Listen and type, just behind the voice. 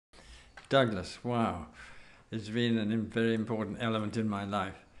Douglas, wow. It's been a very important element in my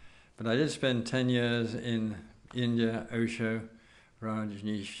life. But I did spend 10 years in India, Osho,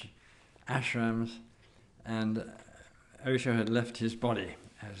 Rajneesh ashrams, and Osho had left his body,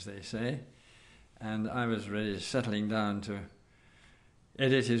 as they say, and I was really settling down to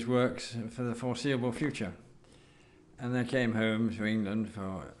edit his works for the foreseeable future. And I came home to England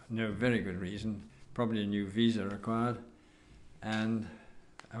for no very good reason, probably a new visa required, and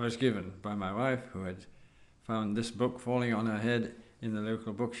I was given by my wife, who had found this book falling on her head in the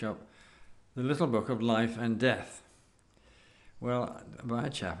local bookshop, The Little Book of Life and Death. Well, by a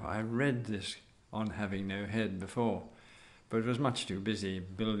chap, I read this on having no head before, but was much too busy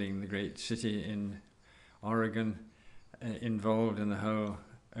building the great city in Oregon, involved in the whole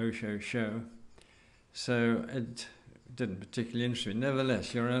Osho show. So it didn't particularly interest me.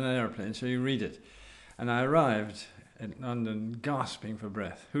 Nevertheless, you're on an airplane, so you read it. And I arrived at London gasping for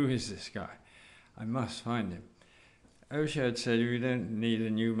breath. Who is this guy? I must find him. Osho had said, you don't need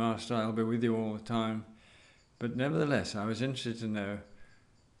a new master, I'll be with you all the time. But nevertheless, I was interested to know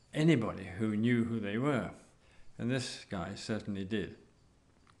anybody who knew who they were. And this guy certainly did.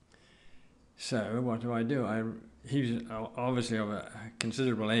 So what do? He was obviously of a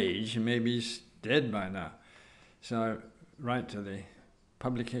considerable age, and maybe he's dead by now. So I write to the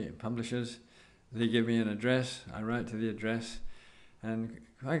publishers. They give me an address. I write to the address, and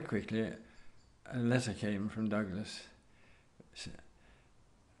quite quickly a letter came from Douglas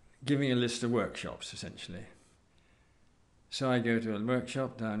giving a list of workshops, essentially. So I go to a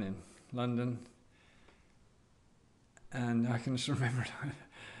workshop down in London, and I can just remember it.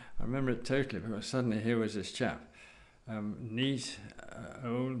 I remember it totally, because suddenly here was this chap, neat,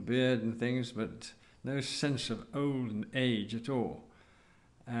 old beard and things, but no sense of old age at all.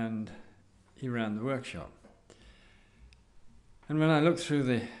 And he ran the workshop. And when I looked through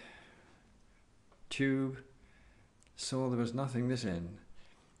the tube, saw there was nothing this end,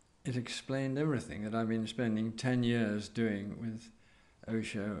 it explained everything that I've been spending 10 years doing with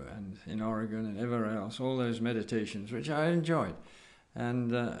Osho and in Oregon and everywhere else, all those meditations, which I enjoyed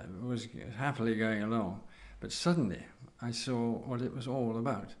and was happily going along. But suddenly I saw what it was all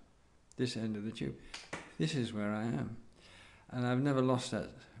about, this end of the tube. This is where I am. And I've never lost that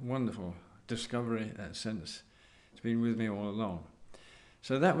wonderful discovery, that sense. It's been with me all along.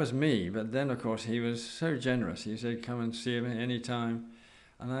 So that was me, but then of course he was so generous. He said, come and see me anytime.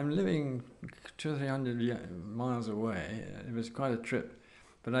 And I'm living 200 or 300 miles away. It was quite a trip.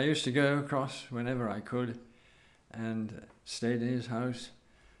 But I used to go across whenever I could and stayed in his house.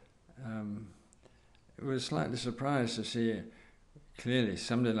 It was slightly surprised to see clearly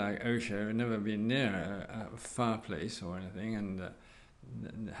somebody like Osho had never been near a fireplace or anything, and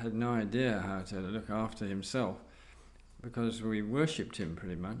had no idea how to look after himself, because we worshipped him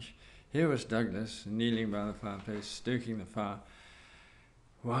pretty much. Here was Douglas kneeling by the fireplace, stoking the fire.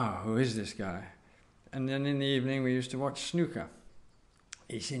 Wow, who is this guy? And then in the evening we used to watch snooker.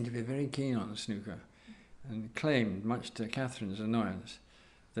 He seemed to be very keen on snooker, and claimed, much to Catherine's annoyance,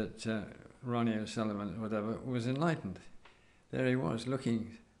 that Ronnie O'Sullivan, or whatever, was enlightened. There he was,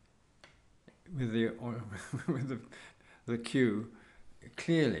 looking with the cue,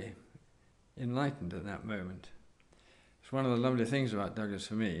 clearly enlightened at that moment. It's one of the lovely things about Douglas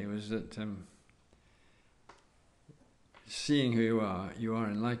for me, was that seeing who you are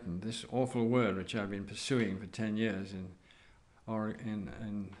enlightened. This awful word which I've been pursuing for 10 years in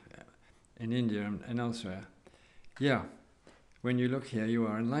India and elsewhere. Yeah, when you look here, you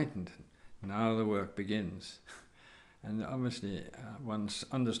are enlightened. Now the work begins. And obviously one's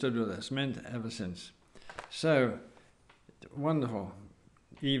understood what that's meant ever since. So, wonderful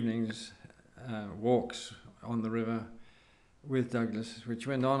evenings, walks on the river with Douglas, which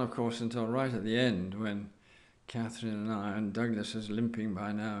went on, of course, until right at the end, when Catherine and Douglas was limping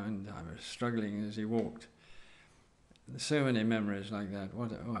by now, and I was struggling as he walked. So many memories like that.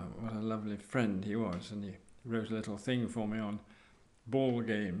 What a lovely friend he was, and he wrote a little thing for me on ball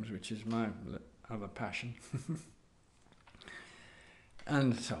games, which is my other passion.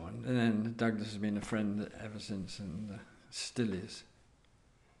 And so on. And then Douglas has been a friend ever since, and still is.